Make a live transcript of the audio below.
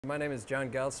My name is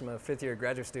John Goeltz. I'm a fifth-year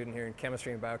graduate student here in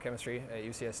chemistry and biochemistry at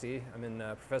UCSD. I'm in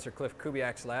Professor Cliff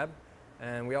Kubiak's lab,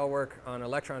 and we all work on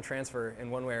electron transfer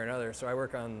in one way or another. So I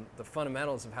work on the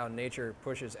fundamentals of how nature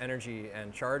pushes energy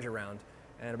and charge around,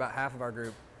 and about half of our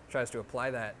group tries to apply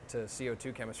that to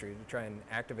CO2 chemistry to try and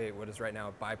activate what is right now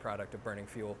a byproduct of burning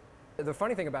fuel. The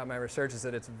funny thing about my research is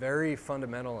that it's very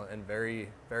fundamental and very,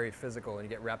 very physical, and you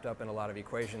get wrapped up in a lot of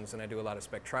equations, and I do a lot of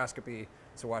spectroscopy,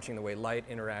 so watching the way light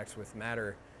interacts with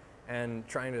matter and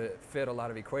trying to fit a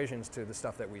lot of equations to the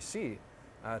stuff that we see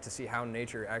to see how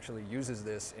nature actually uses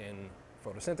this in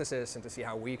photosynthesis and to see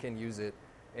how we can use it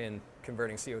in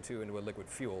converting CO2 into a liquid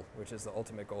fuel, which is the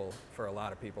ultimate goal for a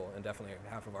lot of people, and definitely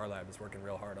half of our lab is working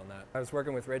real hard on that. I was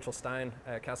working with Rachel Stein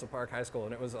at Castle Park High School,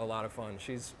 and it was a lot of fun.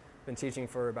 She's been teaching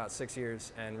for about 6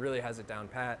 years and really has it down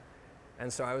pat,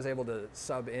 and so I was able to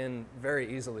sub in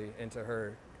very easily into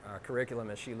her curriculum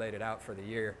as she laid it out for the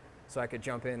year. So I could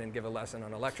jump in and give a lesson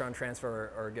on electron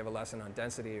transfer or give a lesson on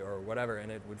density or whatever,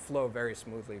 and it would flow very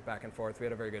smoothly back and forth. We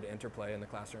had a very good interplay in the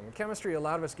classroom. In chemistry, a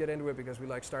lot of us get into it because we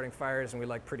like starting fires and we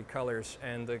like pretty colors,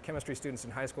 and the chemistry students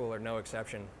in high school are no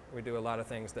exception. We do a lot of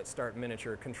things that start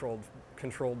miniature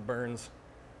controlled burns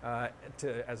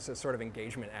as a sort of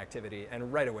engagement activity,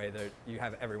 and right away you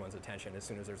have everyone's attention as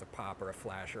soon as there's a pop or a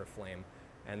flash or a flame.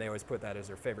 And they always put that as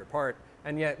their favorite part,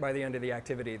 and yet by the end of the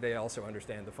activity they also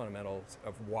understand the fundamentals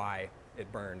of why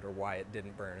it burned or why it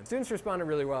didn't burn. And students responded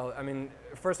really well. I mean,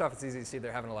 first off, it's easy to see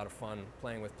they're having a lot of fun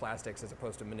playing with plastics as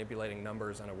opposed to manipulating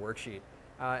numbers on a worksheet.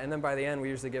 And then by the end we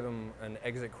usually give them an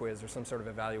exit quiz or some sort of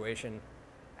evaluation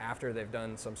after they've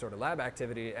done some sort of lab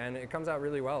activity, and it comes out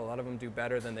really well. A lot of them do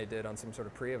better than they did on some sort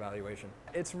of pre-evaluation.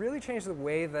 It's really changed the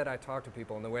way that I talk to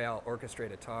people and the way I'll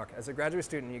orchestrate a talk. As a graduate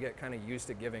student, you get kind of used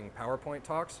to giving PowerPoint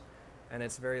talks, and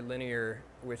it's very linear,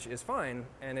 which is fine,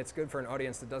 and it's good for an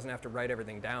audience that doesn't have to write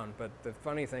everything down. But the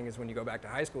funny thing is when you go back to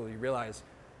high school, you realize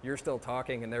you're still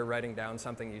talking and they're writing down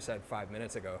something you said 5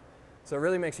 minutes ago. So it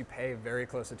really makes you pay very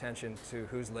close attention to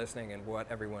who's listening and what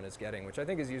everyone is getting, which I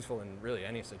think is useful in really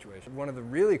any situation. One of the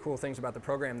really cool things about the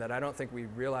program that I don't think we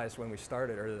realized when we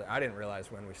started, or that I didn't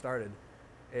realize when we started,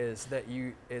 is that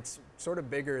it's sort of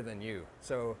bigger than you.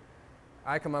 So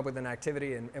I come up with an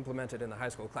activity and implement it in the high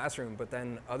school classroom, but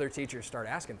then other teachers start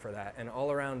asking for that. And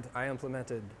all around, I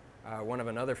implemented one of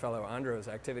another fellow, Andro's,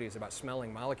 activities about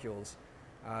smelling molecules.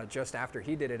 Just after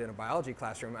he did it in a biology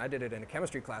classroom, I did it in a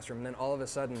chemistry classroom, and then all of a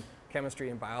sudden chemistry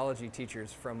and biology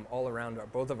teachers from all around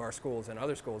both of our schools and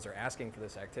other schools are asking for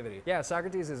this activity. Yeah,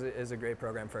 Socrates is a great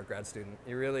program for a grad student.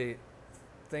 You really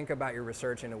think about your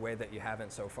research in a way that you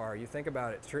haven't so far. You think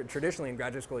about it, traditionally in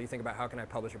graduate school, you think about how can I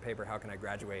publish a paper, how can I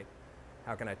graduate,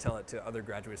 how can I tell it to other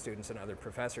graduate students and other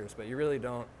professors, but you really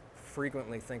don't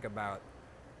frequently think about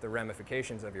the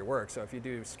ramifications of your work. So if you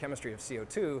do chemistry of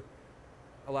CO2,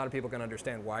 a lot of people can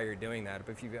understand why you're doing that,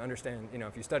 but if you understand,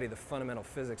 if you study the fundamental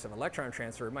physics of electron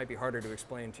transfer, it might be harder to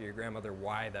explain to your grandmother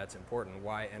why that's important,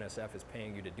 why NSF is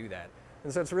paying you to do that.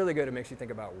 And so it's really good. It makes you think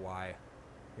about why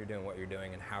you're doing what you're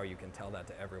doing and how you can tell that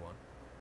to everyone.